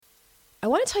I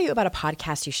want to tell you about a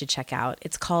podcast you should check out.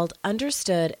 It's called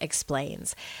Understood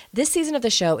Explains. This season of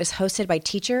the show is hosted by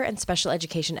teacher and special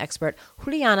education expert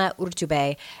Juliana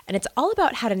Urtubey, and it's all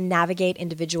about how to navigate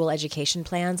individual education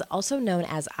plans, also known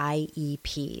as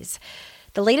IEPs.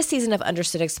 The latest season of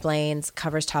Understood Explains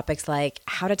covers topics like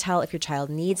how to tell if your child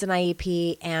needs an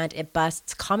IEP, and it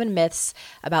busts common myths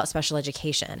about special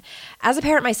education. As a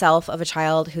parent myself of a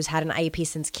child who's had an IEP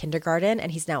since kindergarten,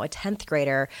 and he's now a 10th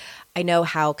grader, I know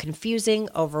how confusing,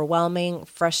 overwhelming,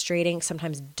 frustrating,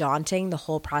 sometimes daunting the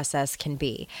whole process can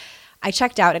be. I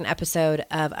checked out an episode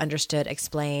of Understood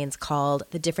Explains called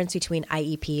The Difference Between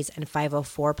IEPs and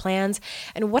 504 Plans.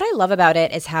 And what I love about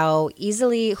it is how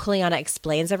easily Juliana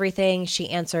explains everything. She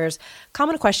answers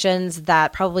common questions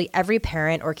that probably every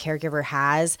parent or caregiver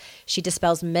has. She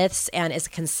dispels myths and is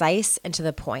concise and to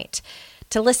the point.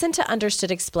 To listen to Understood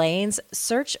Explains,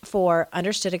 search for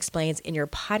Understood Explains in your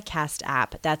podcast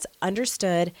app. That's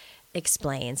Understood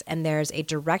Explains. And there's a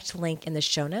direct link in the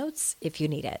show notes if you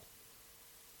need it.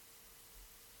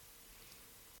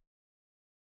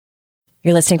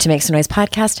 You're listening to Make Some Noise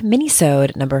podcast,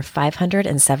 Minisode number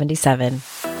 577.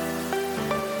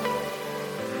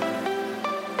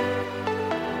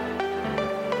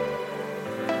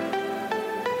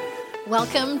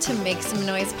 Welcome to Make Some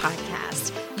Noise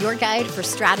podcast, your guide for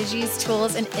strategies,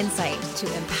 tools, and insight to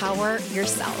empower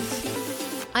yourself.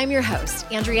 I'm your host,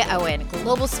 Andrea Owen,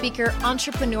 global speaker,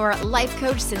 entrepreneur, life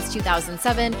coach since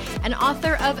 2007, and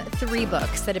author of 3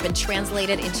 books that have been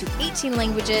translated into 18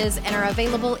 languages and are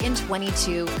available in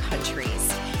 22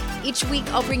 countries. Each week,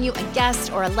 I'll bring you a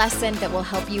guest or a lesson that will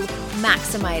help you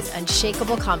maximize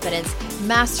unshakable confidence,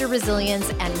 master resilience,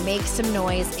 and make some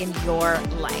noise in your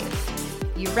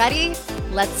life. You ready?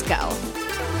 Let's go.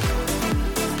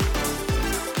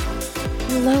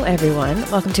 Hello, everyone.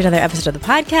 Welcome to another episode of the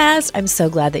podcast. I'm so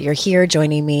glad that you're here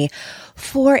joining me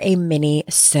for a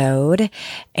mini-sode.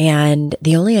 And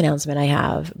the only announcement I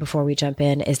have before we jump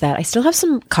in is that I still have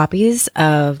some copies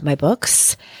of my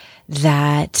books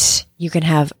that you can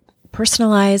have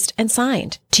personalized and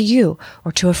signed to you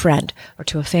or to a friend or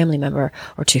to a family member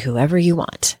or to whoever you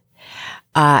want.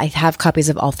 I have copies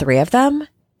of all 3 of them.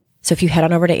 So if you head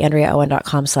on over to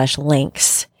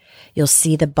andreaowen.com/links, you'll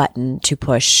see the button to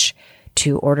push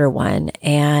to order one,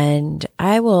 and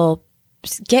I will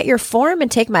get your form and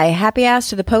take my happy ass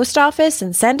to the post office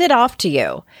and send it off to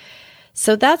you.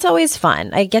 So that's always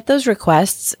fun. I get those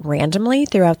requests randomly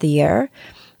throughout the year,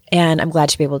 and I'm glad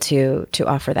to be able to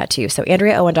offer that to you. So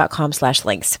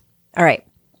andreaowen.com/links. All right.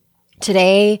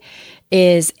 Today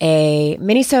is a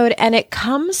minisode, and it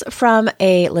comes from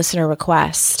a listener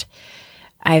request.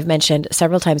 I've mentioned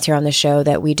several times here on the show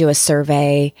that we do a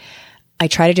survey. I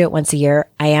try to do it once a year.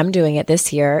 I am doing it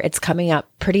this year. It's coming up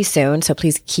pretty soon, so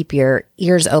please keep your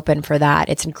ears open for that.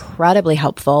 It's incredibly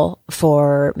helpful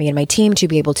for me and my team to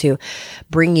be able to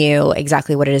bring you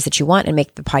exactly what it is that you want and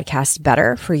make the podcast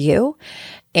better for you.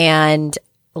 And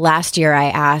last year I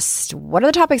asked, what are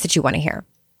the topics that you want to hear?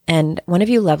 And one of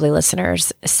you lovely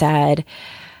listeners said,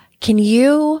 can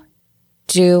you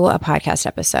do a podcast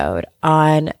episode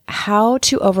on how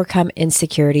to overcome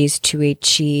insecurities to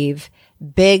achieve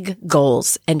big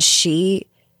goals? And she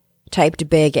typed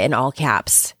big in all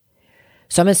caps.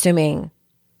 So I'm assuming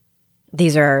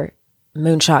these are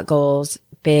moonshot goals,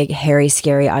 big, hairy,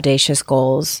 scary, audacious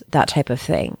goals, that type of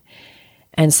thing.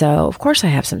 And so, of course, I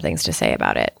have some things to say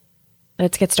about it.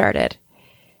 Let's get started.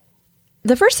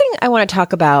 The first thing I want to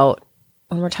talk about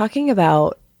when we're talking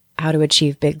about how to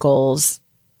achieve big goals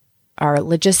are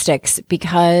logistics,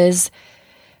 because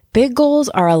big goals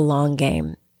are a long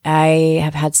game. I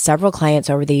have had several clients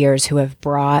over the years who have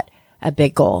brought a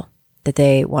big goal that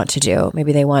they want to do.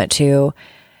 Maybe they want to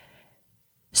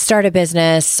start a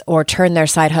business or turn their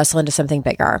side hustle into something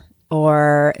bigger,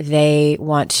 or they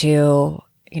want to,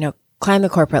 climb the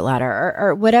corporate ladder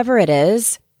or whatever it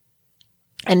is.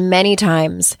 And many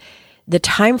times the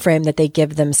time frame that they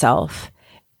give themselves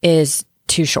is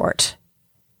too short.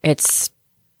 It's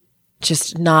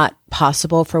just not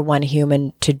possible for one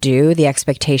human to do. The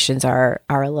expectations are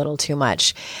a little too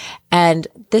much. And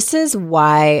this is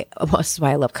why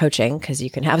I love coaching, because you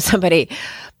can have somebody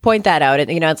point that out. And,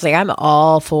 it's like, I'm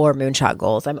all for moonshot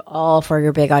goals. I'm all for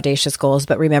your big audacious goals.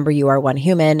 But remember, you are one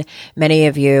human. Many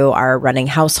of you are running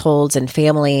households and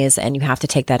families, and you have to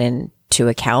take that into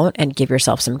account and give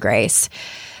yourself some grace.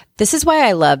 This is why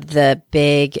I love the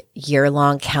big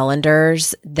year-long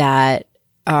calendars that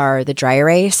are the dry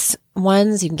erase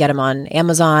ones. You can get them on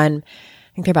Amazon.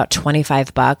 I think they're about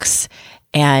 $25,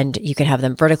 and you can have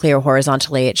them vertically or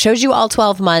horizontally. It shows you all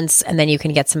 12 months, and then you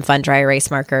can get some fun dry erase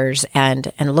markers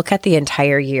and look at the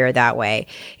entire year that way.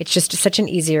 It's just such an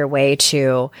easier way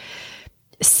to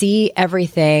see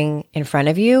everything in front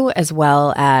of you, as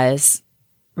well as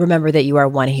remember that you are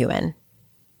one human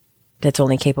that's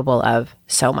only capable of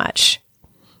so much.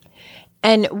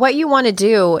 And what you want to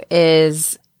do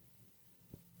is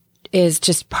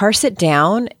just parse it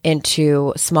down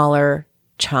into smaller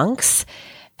chunks.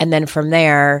 And then from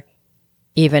there,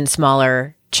 even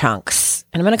smaller chunks.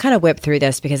 And I'm going to kind of whip through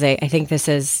this because I think this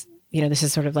is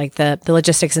sort of like the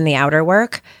logistics and the outer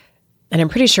work. And I'm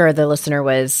pretty sure the listener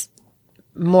was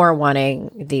more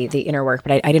wanting the inner work,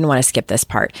 but I didn't want to skip this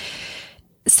part.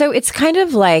 So it's kind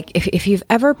of like if you've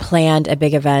ever planned a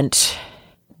big event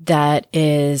that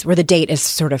is where the date is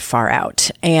sort of far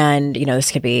out, and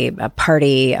this could be a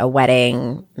party, a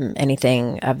wedding,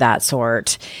 anything of that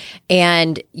sort,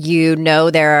 and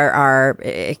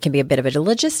it can be a bit of a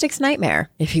logistics nightmare,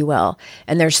 if you will,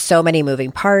 and there's so many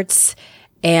moving parts.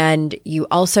 And you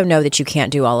also know that you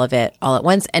can't do all of it all at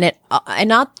once. And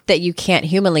not that you can't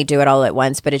humanly do it all at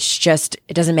once, but it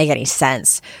doesn't make any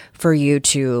sense for you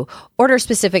to order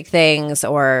specific things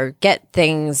or get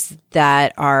things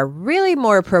that are really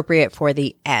more appropriate for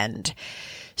the end.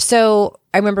 So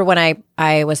I remember when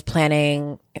I was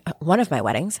planning one of my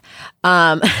weddings,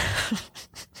 it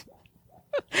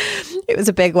was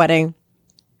a big wedding.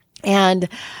 And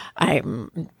I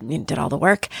did all the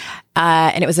work.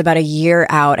 And it was about a year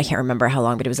out. I can't remember how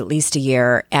long, but it was at least a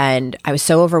year. And I was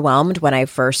so overwhelmed when I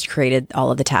first created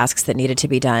all of the tasks that needed to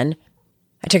be done.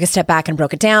 I took a step back and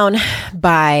broke it down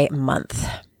by month.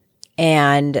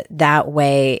 And that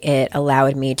way it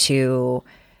allowed me to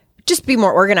just be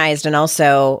more organized and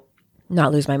also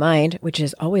not lose my mind, which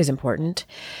is always important,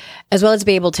 as well as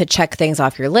be able to check things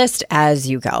off your list as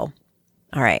you go.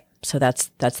 All right. So that's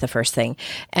the first thing.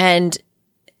 And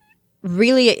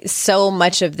really so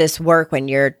much of this work, when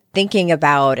you're thinking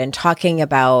about and talking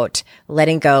about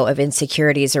letting go of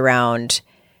insecurities around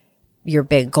your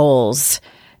big goals,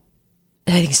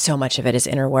 I think so much of it is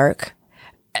inner work.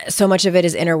 So much of it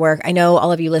is inner work. I know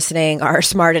all of you listening are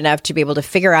smart enough to be able to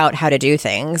figure out how to do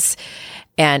things.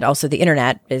 And also the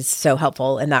internet is so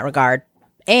helpful in that regard.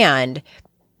 And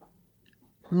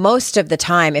most of the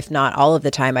time, if not all of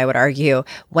the time, I would argue,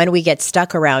 when we get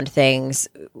stuck around things,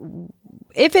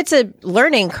 if it's a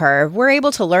learning curve, we're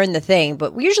able to learn the thing.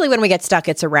 But usually when we get stuck,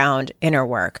 it's around inner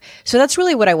work. So that's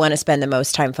really what I want to spend the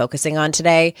most time focusing on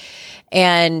today.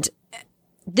 And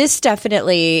this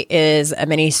definitely is a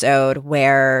mini-sode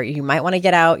where you might want to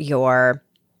get out your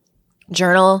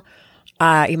journal.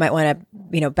 You might want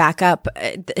to, back up,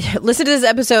 listen to this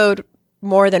episode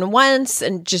more than once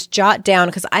and just jot down,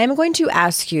 because I am going to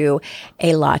ask you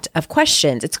a lot of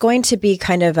questions. It's going to be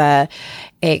kind of a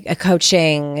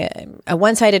coaching, a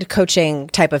one-sided coaching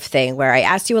type of thing where I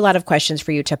ask you a lot of questions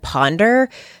for you to ponder,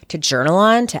 to journal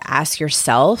on, to ask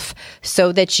yourself,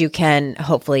 so that you can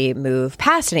hopefully move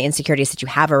past any insecurities that you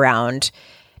have around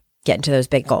getting to those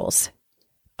big goals.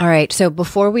 All right. So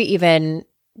before we even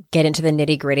get into the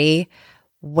nitty-gritty,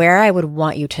 where I would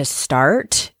want you to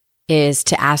start is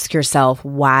to ask yourself,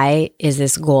 why is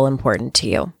this goal important to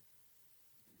you?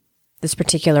 This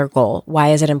particular goal, why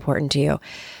is it important to you?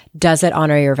 Does it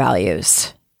honor your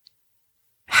values?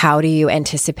 How do you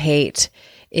anticipate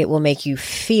it will make you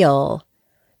feel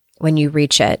when you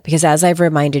reach it? Because as I've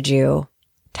reminded you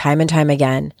time and time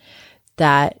again,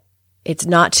 that it's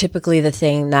not typically the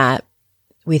thing that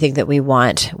we think that we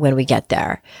want when we get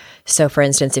there. So for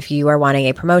instance, if you are wanting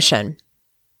a promotion,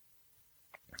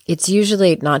 it's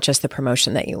usually not just the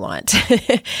promotion that you want.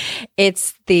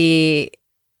 It's the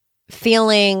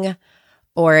feeling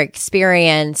or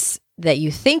experience that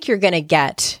you think you're going to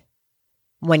get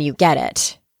when you get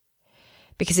it.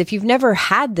 Because if you've never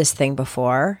had this thing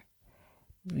before,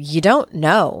 you don't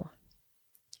know.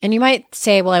 And you might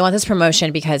say, well, I want this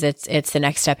promotion because it's the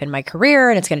next step in my career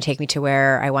and it's going to take me to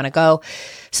where I want to go.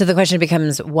 So the question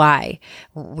becomes, why?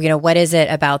 What is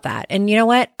it about that? And you know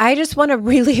what? I just want to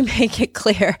really make it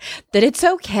clear that it's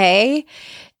okay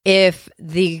if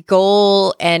the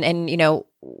goal and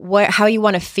how you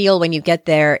want to feel when you get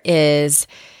there is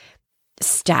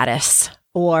status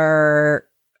or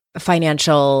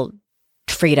financial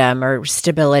freedom or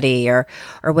stability or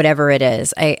whatever it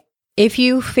is. If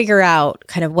you figure out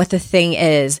kind of what the thing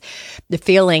is, the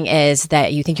feeling is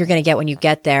that you think you're going to get when you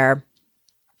get there,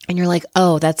 and you're like,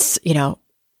 oh, that's,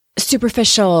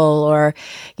 superficial, or,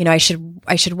 I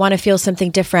should want to feel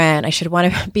something different. I should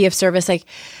want to be of service. Like,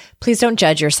 please don't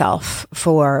judge yourself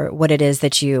for what it is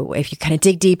that if you kind of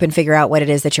dig deep and figure out what it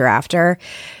is that you're after,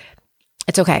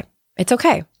 it's okay. It's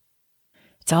okay.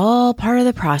 It's all part of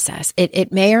the process.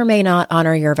 It may or may not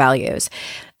honor your values.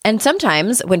 And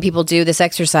sometimes when people do this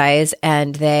exercise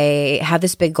and they have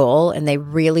this big goal and they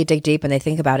really dig deep and they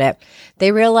think about it,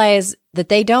 they realize that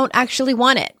they don't actually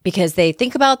want it because they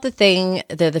think about the thing,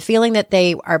 the feeling that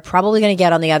they are probably going to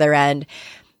get on the other end.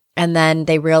 And then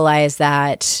they realize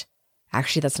that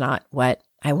actually that's not what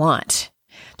I want.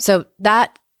 So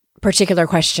that particular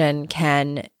question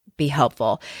can be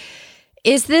helpful.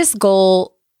 Is this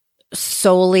goal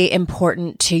solely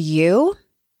important to you?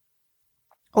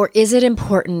 Or is it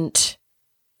important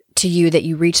to you that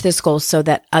you reach this goal so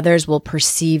that others will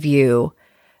perceive you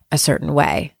a certain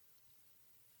way?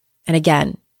 And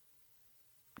again,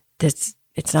 it's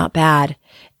not bad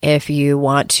if you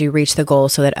want to reach the goal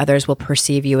so that others will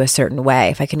perceive you a certain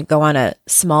way. If I can go on a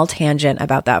small tangent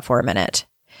about that for a minute.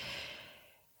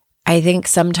 I think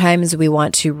sometimes we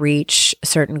want to reach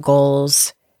certain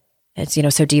goals. It's,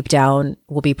 so deep down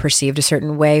will be perceived a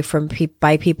certain way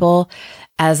by people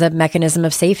as a mechanism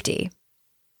of safety,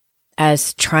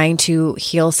 as trying to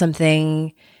heal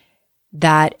something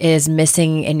that is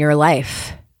missing in your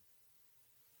life,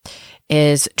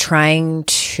 is trying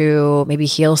to maybe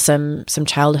heal some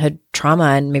childhood trauma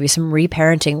and maybe some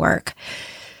reparenting work.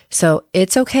 So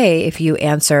it's okay if you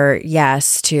answer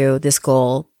yes to this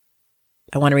goal.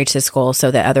 I want to reach this goal so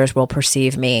that others will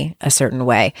perceive me a certain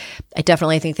way. I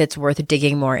definitely think that's worth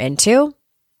digging more into.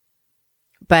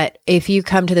 But if you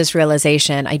come to this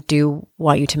realization, I do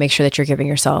want you to make sure that you're giving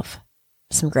yourself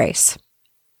some grace.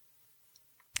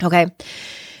 Okay.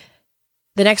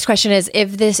 The next question is,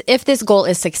 if this goal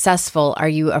is successful, are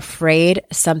you afraid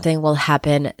something will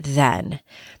happen then?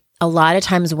 A lot of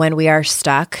times when we are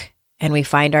stuck and we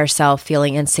find ourselves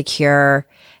feeling insecure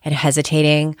and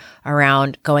hesitating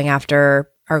around going after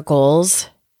our goals,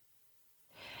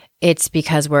 it's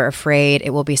because we're afraid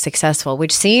it will be successful,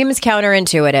 which seems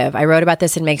counterintuitive. I wrote about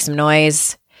this in Make Some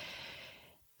Noise.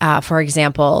 For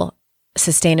example,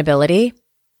 sustainability.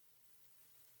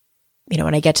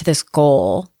 When I get to this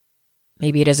goal,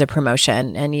 maybe it is a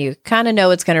promotion and you kind of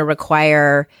know it's going to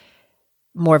require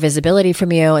more visibility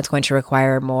from you. It's going to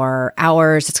require more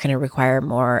hours. It's going to require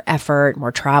more effort,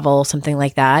 more travel, something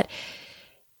like that.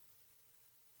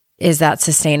 Is that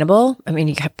sustainable? I mean,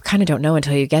 you kind of don't know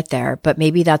until you get there, but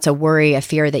maybe that's a worry, a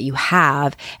fear that you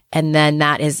have. And then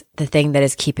that is the thing that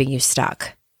is keeping you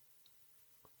stuck.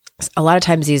 A lot of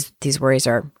times these worries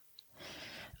are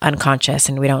unconscious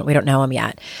and we don't know them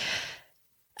yet.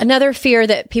 Another fear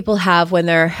that people have when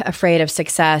they're afraid of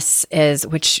success is,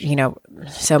 which,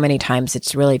 so many times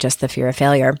it's really just the fear of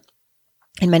failure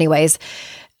in many ways,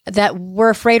 that we're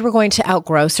afraid we're going to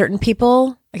outgrow certain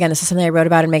people. Again, this is something I wrote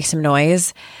about in Make Some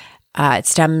Noise. It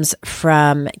stems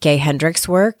from Gay Hendricks'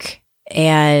 work,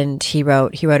 and he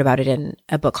wrote about it in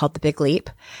a book called The Big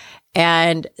Leap.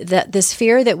 And this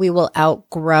fear that we will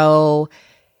outgrow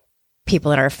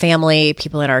people in our family,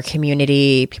 people in our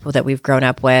community, people that we've grown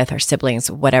up with, our siblings,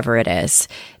 whatever it is,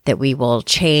 that we will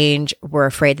change. We're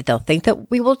afraid that they'll think that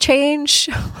we will change.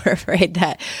 We're afraid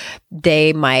that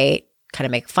they might kind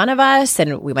of make fun of us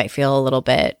and we might feel a little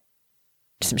bit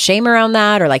some shame around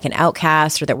that, or like an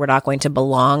outcast, or that we're not going to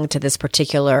belong to this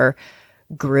particular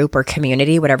group or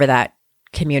community, whatever that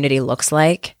community looks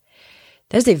like.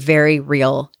 There's a very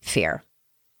real fear.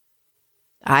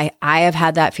 I have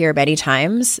had that fear many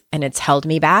times and it's held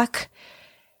me back.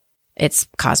 It's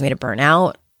caused me to burn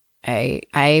out.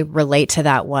 I relate to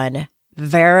that one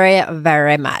very,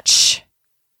 very much.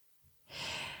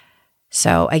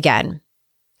 So again,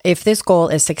 if this goal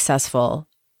is successful,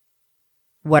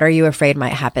 what are you afraid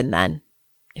might happen then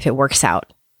if it works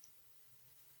out?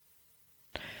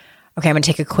 Okay, I'm going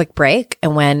to take a quick break.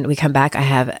 And when we come back, I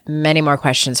have many more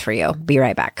questions for you. Be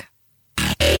right back.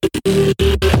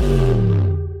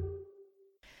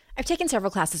 I've taken several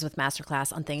classes with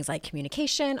Masterclass on things like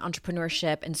communication,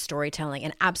 entrepreneurship, and storytelling,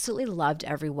 and absolutely loved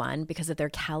every one because of their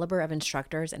caliber of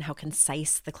instructors and how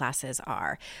concise the classes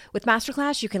are. With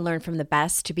Masterclass, you can learn from the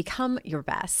best to become your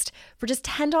best. For just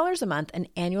 $10 a month, an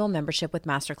annual membership with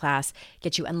Masterclass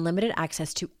gets you unlimited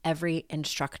access to every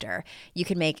instructor. You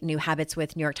can make new habits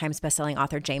with New York Times bestselling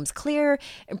author James Clear,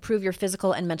 improve your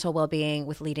physical and mental well-being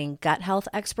with leading gut health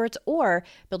experts, or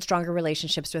build stronger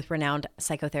relationships with renowned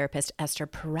psychotherapist Esther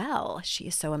Perel. She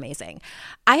is so amazing.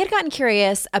 I had gotten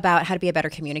curious about how to be a better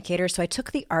communicator, so I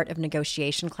took the Art of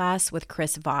Negotiation class with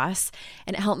Chris Voss,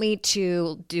 and it helped me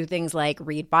to do things like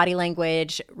read body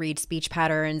language, read speech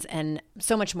patterns, and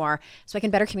so much more, so I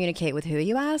can better communicate with who,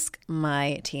 you ask?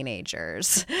 My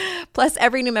teenagers. Plus,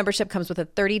 every new membership comes with a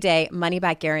 30-day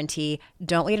money-back guarantee.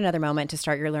 Don't wait another moment to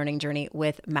start your learning journey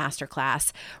with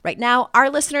Masterclass. Right now, our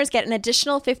listeners get an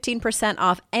additional 15%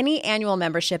 off any annual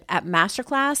membership at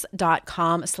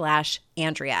masterclass.com/Softer.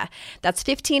 masterclass.com/Andrea. That's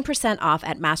 15% off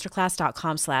at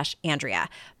masterclass.com/Andrea.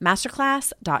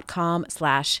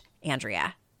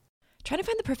 Masterclass.com/Andrea. Trying to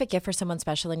find the perfect gift for someone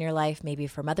special in your life, maybe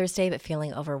for Mother's Day, but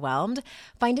feeling overwhelmed?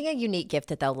 Finding a unique gift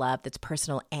that they'll love, that's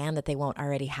personal and that they won't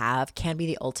already have, can be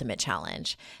the ultimate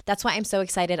challenge. That's why I'm so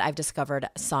excited I've discovered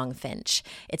Songfinch.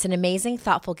 It's an amazing,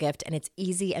 thoughtful gift, and it's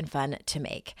easy and fun to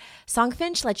make.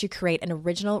 Songfinch lets you create an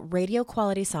original radio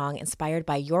quality song inspired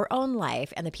by your own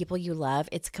life and the people you love.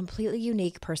 It's completely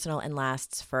unique, personal, and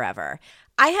lasts forever.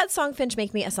 I had Songfinch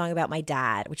make me a song about my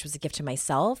dad, which was a gift to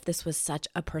myself. This was such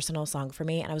a personal song for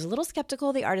me, and I was a little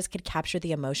skeptical the artist could capture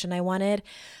the emotion I wanted.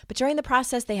 But during the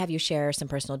process, they have you share some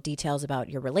personal details about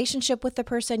your relationship with the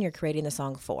person you're creating the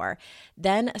song for.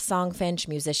 Then a Songfinch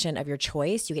musician of your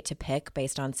choice, you get to pick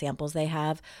based on samples they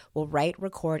have, will write,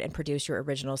 record, and produce your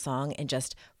original song in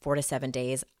just 4 to 7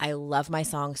 days. I love my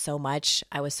song so much.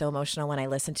 I was so emotional when I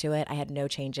listened to it. I had no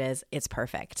changes. It's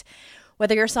perfect.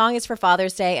 Whether your song is for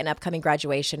Father's Day, an upcoming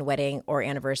graduation, wedding, or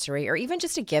anniversary, or even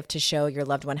just a gift to show your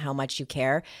loved one how much you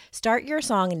care, start your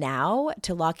song now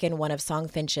to lock in one of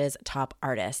Songfinch's top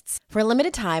artists. For a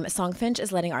limited time, Songfinch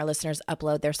is letting our listeners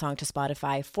upload their song to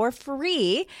Spotify for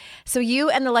free, so you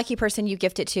and the lucky person you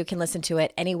gift it to can listen to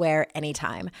it anywhere,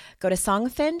 anytime. Go to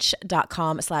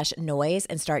songfinch.com/noise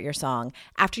and start your song.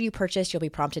 After you purchase, you'll be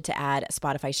prompted to add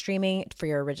Spotify streaming for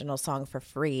your original song for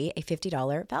free, a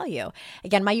 $50 value.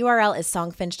 Again, my URL is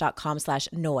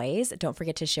songfinch.com/noise. Don't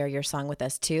forget to share your song with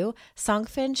us too.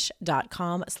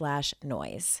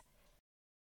 Songfinch.com/noise.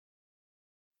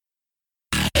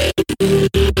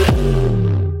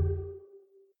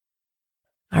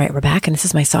 All right, we're back, and this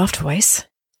is my soft voice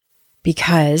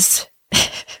because I'm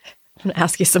going to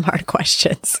ask you some hard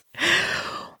questions.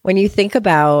 When you think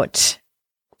about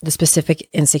the specific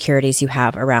insecurities you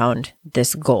have around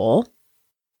this goal,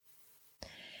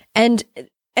 and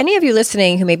any of you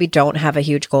listening who maybe don't have a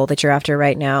huge goal that you're after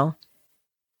right now,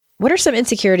 what are some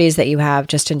insecurities that you have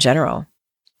just in general?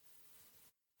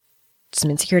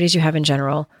 Some insecurities you have in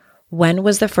general. When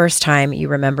was the first time you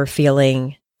remember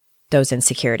feeling those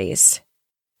insecurities?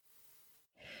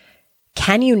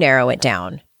 Can you narrow it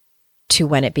down to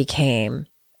when it became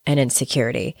an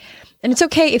insecurity? And it's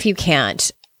okay if you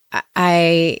can't.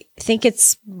 I think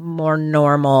it's more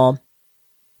normal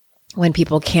when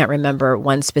people can't remember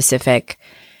one specific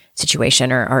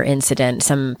situation or incident.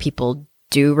 Some people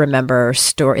do remember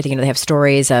they have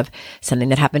stories of something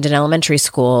that happened in elementary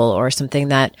school or something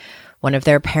that one of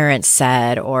their parents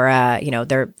said, or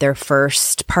their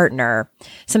first partner,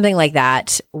 something like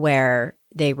that, where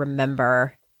they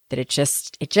remember that it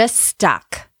just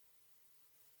stuck.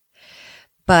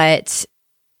 But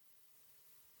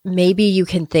maybe you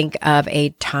can think of a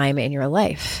time in your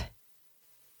life.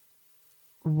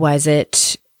 Was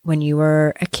it when you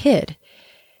were a kid?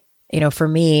 For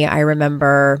me, I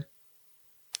remember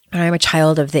I'm a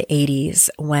child of the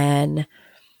 80s when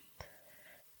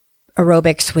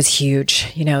aerobics was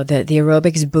huge. The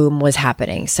aerobics boom was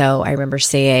happening. So I remember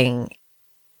seeing,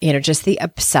 just the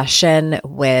obsession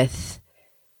with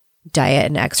diet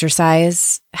and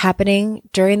exercise happening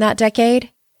during that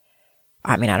decade.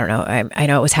 I mean, I don't know. I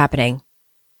know it was happening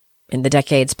in the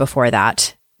decades before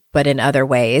that, but in other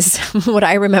ways. What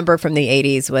I remember from the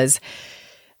 80s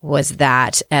was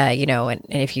that, and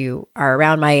if you are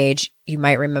around my age, you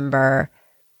might remember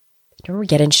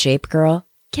Get in Shape, Girl?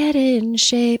 Get in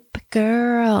shape,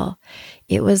 girl.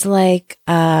 It was like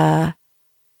a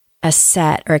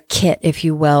set or a kit, if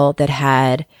you will, that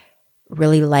had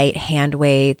really light hand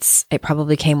weights. It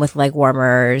probably came with leg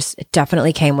warmers. It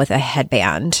definitely came with a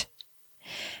headband.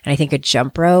 And I think a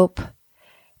jump rope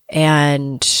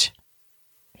and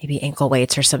maybe ankle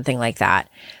weights or something like that.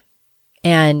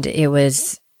 And it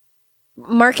was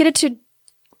marketed to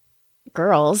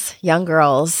girls, young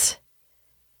girls,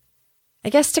 I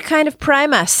guess to kind of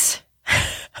prime us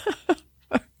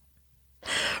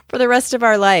for the rest of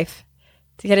our life,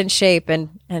 to get in shape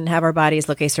and have our bodies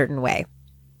look a certain way.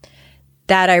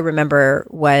 That I remember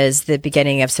was the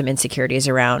beginning of some insecurities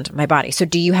around my body. So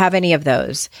do you have any of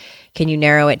those? Can you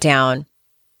narrow it down?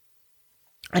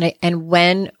 And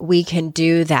when we can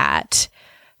do that,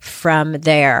 from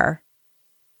there,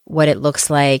 what it looks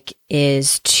like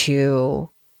is to,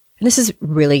 and this is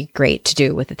really great to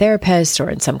do with a therapist or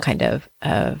in some kind of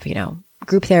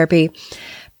group therapy,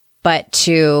 but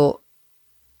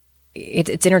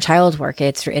it's inner child work.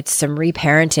 It's some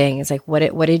reparenting. It's like,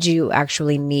 what did you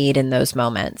actually need in those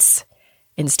moments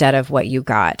instead of what you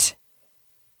got?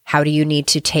 How do you need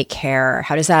to take care?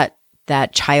 How does that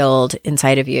child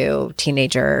inside of you,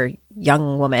 teenager,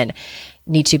 young woman,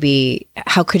 need to be,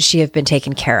 how could she have been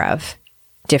taken care of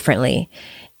differently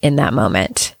in that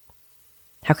moment?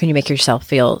 How can you make yourself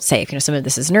feel safe? Some of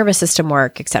this is nervous system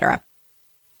work, etc.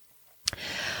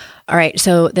 All right.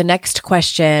 So the next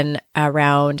question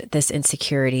around this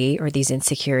insecurity or these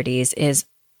insecurities is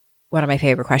one of my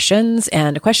favorite questions,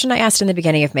 and a question I asked in the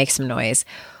beginning of Make Some Noise.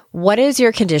 What is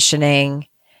your conditioning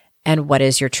and what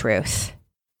is your truth?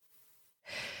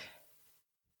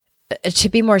 To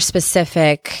be more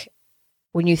specific,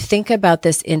 when you think about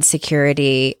this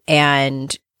insecurity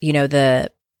and,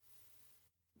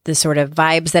 the sort of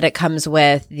vibes that it comes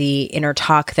with, the inner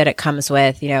talk that it comes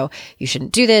with, you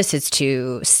shouldn't do this. It's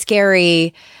too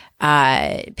scary.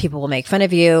 People will make fun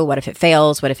of you. What if it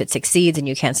fails? What if it succeeds and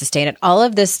you can't sustain it? All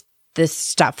of this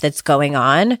stuff that's going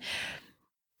on,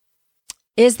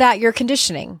 is that your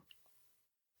conditioning?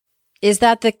 Is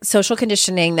that the social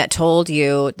conditioning that told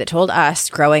us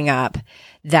growing up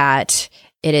that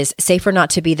it is safer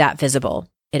not to be that visible?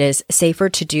 It is safer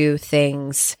to do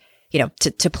things,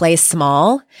 to play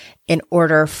small in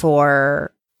order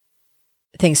for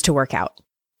things to work out.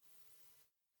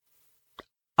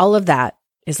 All of that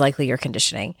is likely your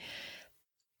conditioning.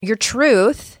 Your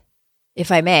truth,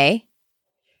 if I may,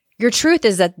 your truth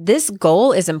is that this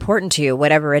goal is important to you,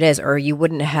 whatever it is, or you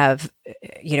wouldn't have,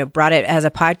 brought it as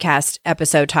a podcast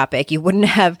episode topic. You wouldn't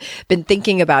have been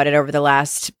thinking about it over the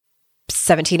last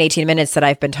 17, 18 minutes that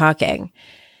I've been talking.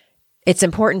 It's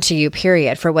important to you,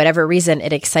 period. For whatever reason,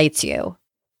 it excites you.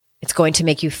 It's going to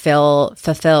make you feel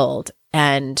fulfilled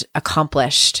and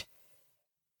accomplished.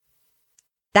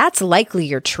 That's likely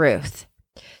your truth.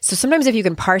 So sometimes if you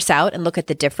can parse out and look at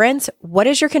the difference, what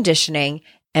is your conditioning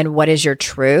and what is your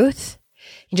truth?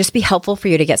 It can just be helpful for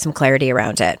you to get some clarity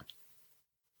around it.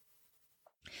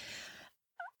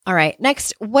 All right.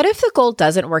 Next, what if the goal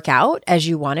doesn't work out as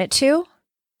you want it to?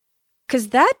 Because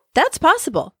that's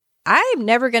possible. I'm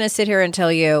never going to sit here and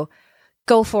tell you,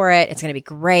 go for it. It's going to be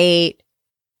great.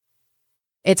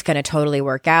 It's going to totally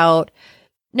work out.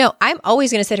 No, I'm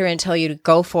always going to sit here and tell you to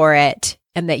go for it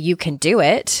and that you can do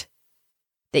it,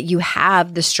 that you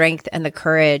have the strength and the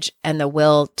courage and the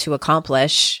will to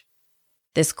accomplish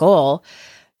this goal.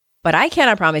 But I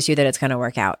cannot promise you that it's going to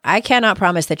work out. I cannot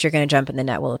promise that you're going to jump in the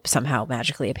net will somehow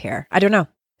magically appear. I don't know.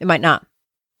 It might not.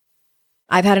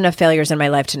 I've had enough failures in my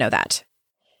life to know that.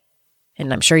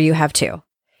 And I'm sure you have too.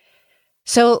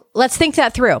 So let's think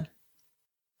that through.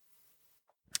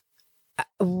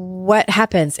 What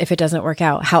happens if it doesn't work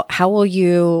out?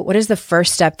 What is the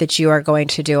first step that you are going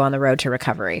to do on the road to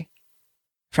recovery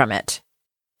from it?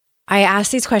 I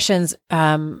ask these questions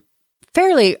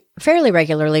fairly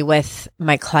regularly with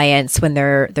my clients when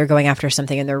they're going after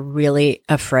something and they're really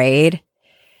afraid.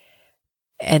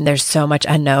 And there's so much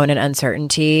unknown and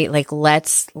uncertainty. Like,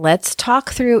 let's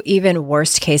talk through even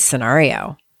worst case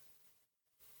scenario.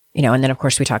 And then of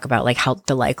course we talk about like how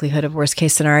the likelihood of worst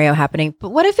case scenario happening. But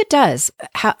what if it does?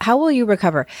 How will you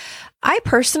recover? I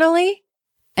personally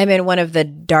am in one of the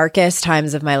darkest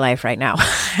times of my life right now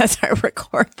as I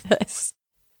record this.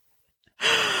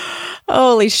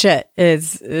 Holy shit.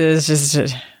 It's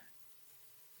just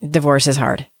divorce is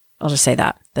hard. I'll just say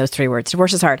that. Those 3 words.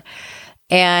 Divorce is hard.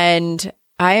 And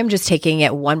I am just taking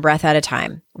it one breath at a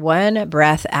time. One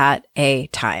breath at a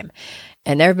time.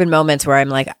 And there have been moments where I'm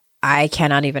like, I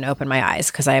cannot even open my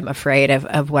eyes because I am afraid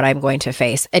of what I'm going to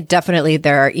face. There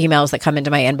are emails that come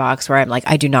into my inbox where I'm like,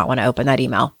 I do not want to open that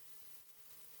email.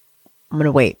 I'm going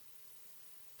to wait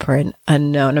for an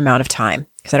unknown amount of time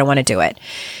because I don't want to do it.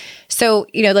 So,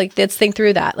 let's think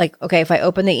through that. Like, okay, if I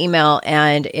open the email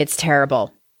and it's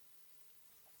terrible,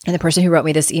 and the person who wrote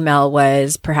me this email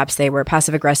perhaps they were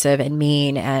passive aggressive and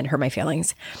mean and hurt my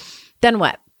feelings, then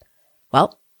what?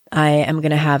 Well, I am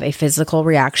going to have a physical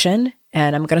reaction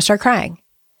and I'm going to start crying.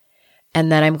 And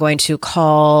then I'm going to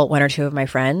call 1 or 2 of my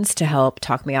friends to help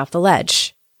talk me off the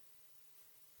ledge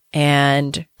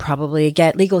and probably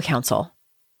get legal counsel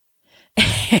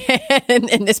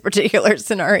in this particular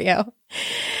scenario.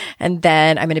 And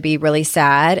then I'm going to be really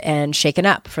sad and shaken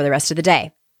up for the rest of the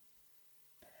day.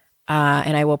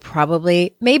 And I will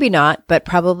probably, maybe not, but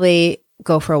probably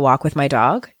go for a walk with my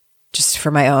dog just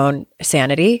for my own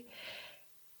sanity,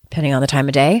 depending on the time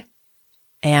of day.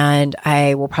 And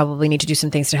I will probably need to do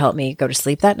some things to help me go to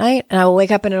sleep that night. And I will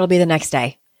wake up and it'll be the next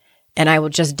day. And I will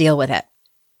just deal with it.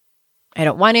 I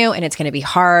don't want to, and it's going to be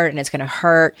hard and it's going to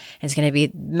hurt and it's going to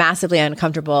be massively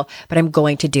uncomfortable, but I'm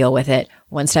going to deal with it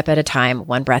one step at a time,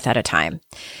 one breath at a time.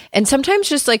 And sometimes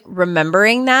just like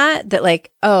remembering that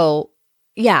like, oh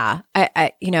yeah,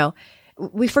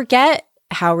 we forget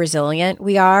how resilient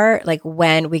we are. Like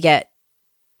when we get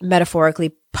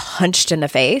metaphorically punched in the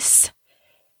face,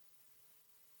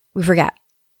 we forget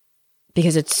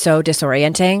because it's so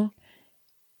disorienting.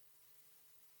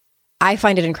 I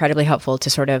find it incredibly helpful to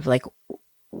sort of like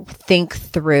think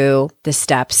through the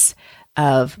steps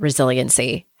of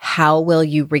resiliency. How will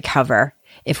you recover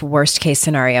if worst case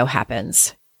scenario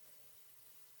happens?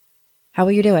 How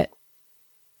will you do it?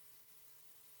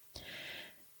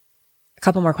 A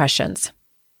couple more questions.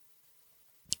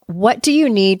 What do you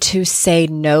need to say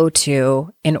no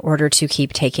to in order to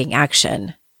keep taking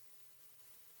action?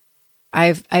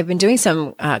 I've been doing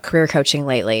some career coaching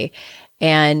lately,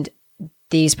 and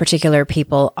these particular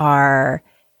people are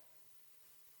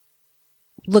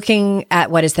looking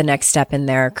at what is the next step in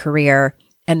their career,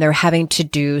 and they're having to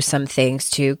do some things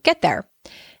to get there.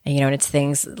 And, it's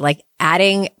things like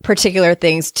adding particular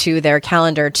things to their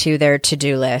calendar, to their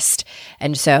to-do list.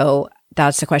 And so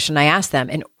that's the question I asked them.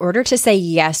 In order to say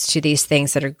yes to these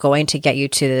things that are going to get you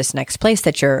to this next place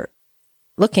that you're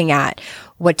looking at,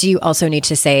 what do you also need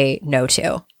to say no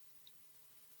to?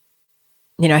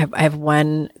 I have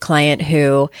one client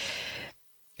who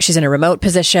she's in a remote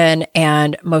position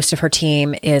and most of her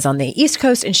team is on the East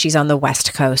Coast and she's on the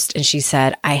West Coast. And she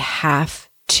said, I have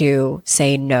to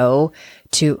say no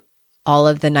to all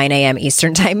of the 9 a.m.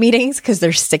 Eastern time meetings because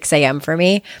they're 6 a.m. for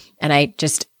me. And I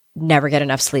just never get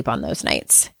enough sleep on those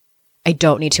nights. I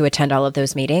don't need to attend all of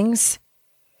those meetings.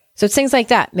 So it's things like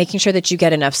that, making sure that you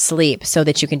get enough sleep so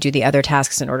that you can do the other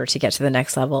tasks in order to get to the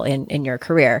next level in your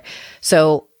career.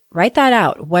 So write that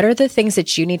out. What are the things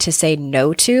that you need to say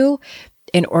no to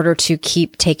in order to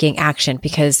keep taking action?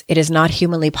 Because it is not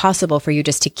humanly possible for you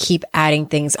just to keep adding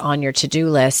things on your to-do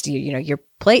list. Your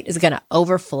plate is going to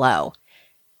overflow.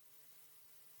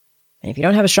 And if you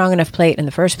don't have a strong enough plate in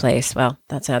the first place, well,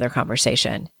 that's another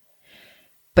conversation.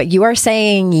 But you are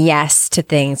saying yes to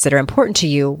things that are important to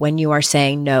you when you are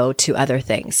saying no to other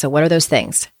things. So what are those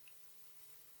things?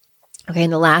 Okay,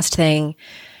 and the last thing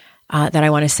that I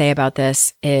want to say about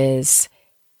this is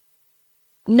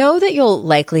know that you'll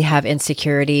likely have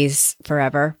insecurities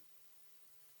forever.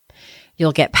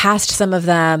 You'll get past some of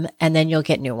them and then you'll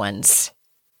get new ones.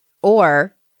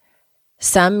 Or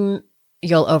some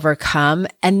you'll overcome,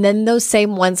 and then those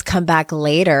same ones come back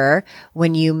later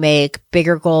when you make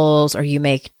bigger goals or you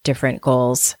make different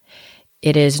goals.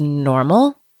 It is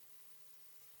normal.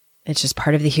 It's just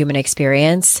part of the human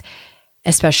experience,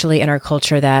 especially in our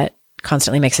culture that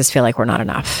constantly makes us feel like we're not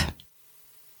enough,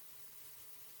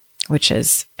 which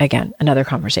is, again, another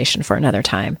conversation for another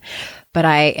time. But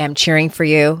I am cheering for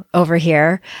you over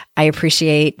here. I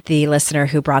appreciate the listener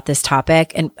who brought this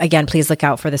topic. And again, please look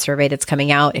out for the survey that's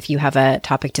coming out. If you have a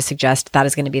topic to suggest, that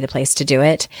is going to be the place to do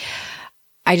it.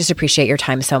 I just appreciate your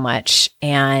time so much.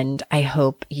 And I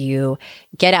hope you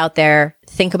get out there,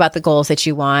 think about the goals that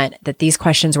you want, that these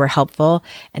questions were helpful,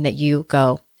 and that you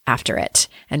go after it.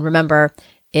 And remember,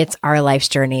 it's our life's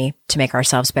journey to make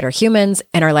ourselves better humans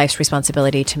and our life's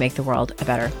responsibility to make the world a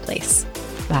better place.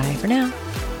 Bye for now.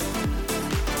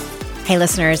 Hey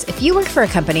listeners, if you work for a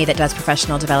company that does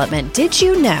professional development, did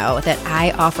you know that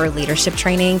I offer leadership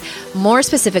training, more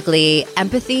specifically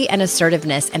empathy and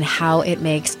assertiveness and how it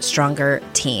makes stronger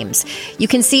teams? You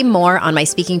can see more on my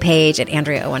speaking page at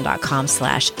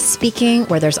andreaowen.com/speaking,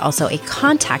 where there's also a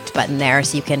contact button there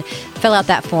so you can fill out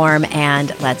that form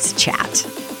and let's chat.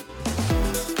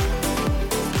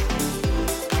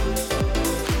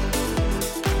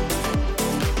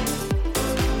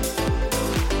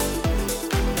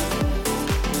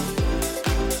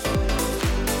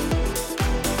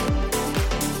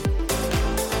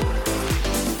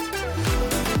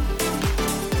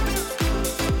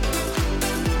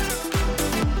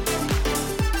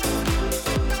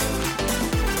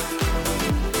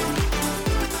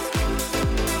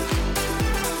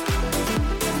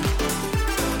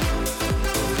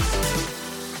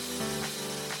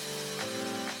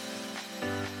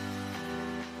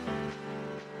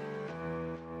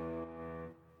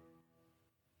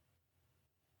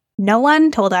 No one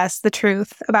told us the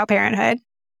truth about parenthood.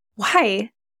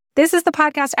 Why? This is the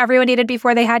podcast everyone needed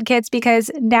before they had kids, because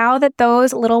now that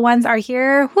those little ones are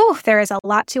here, there is a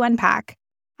lot to unpack.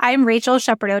 I'm Rachel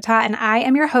Shepardota, and I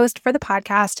am your host for the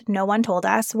podcast No One Told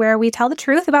Us, where we tell the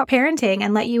truth about parenting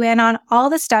and let you in on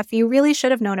all the stuff you really should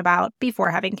have known about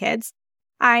before having kids.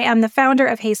 I am the founder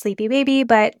of Hey Sleepy Baby,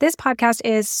 but this podcast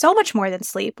is so much more than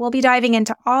sleep. We'll be diving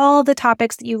into all the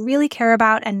topics that you really care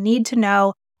about and need to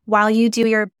know while you do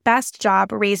your best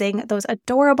job raising those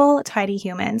adorable, tiny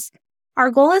humans.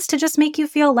 Our goal is to just make you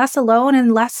feel less alone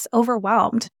and less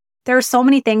overwhelmed. There are so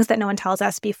many things that no one tells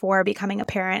us before becoming a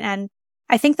parent, and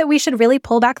I think that we should really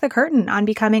pull back the curtain on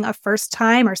becoming a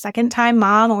first-time or second-time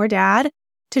mom or dad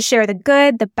to share the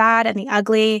good, the bad, and the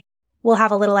ugly. We'll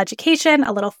have a little education,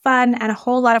 a little fun, and a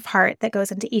whole lot of heart that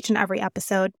goes into each and every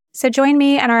episode. So join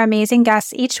me and our amazing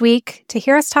guests each week to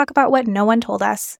hear us talk about what no one told us.